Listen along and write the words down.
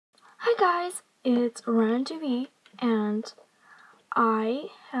Hi guys, it's Ryan TV, and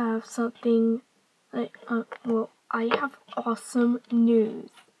I have something I have awesome news.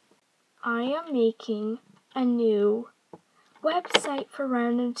 I am making a new website for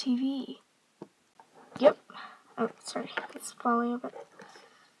Random TV. Yep. Oh, sorry, it's falling a bit.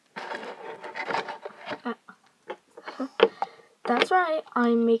 That's right,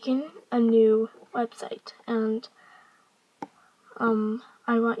 I'm making a new website, and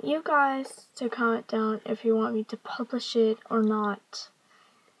I want you guys to comment down if you want me to publish it or not.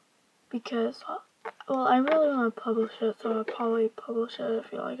 Because, well, I really want to publish it, so I'll probably publish it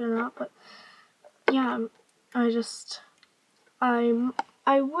if you like it or not. But yeah, I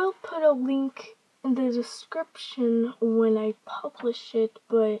will put a link in the description when I publish it.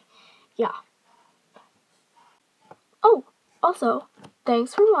 But yeah. Oh, also,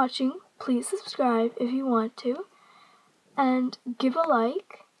 thanks for watching. Please subscribe if you want to, and give a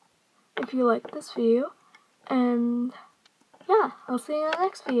like if you like this video. And yeah, I'll see you in the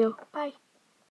next video. Bye.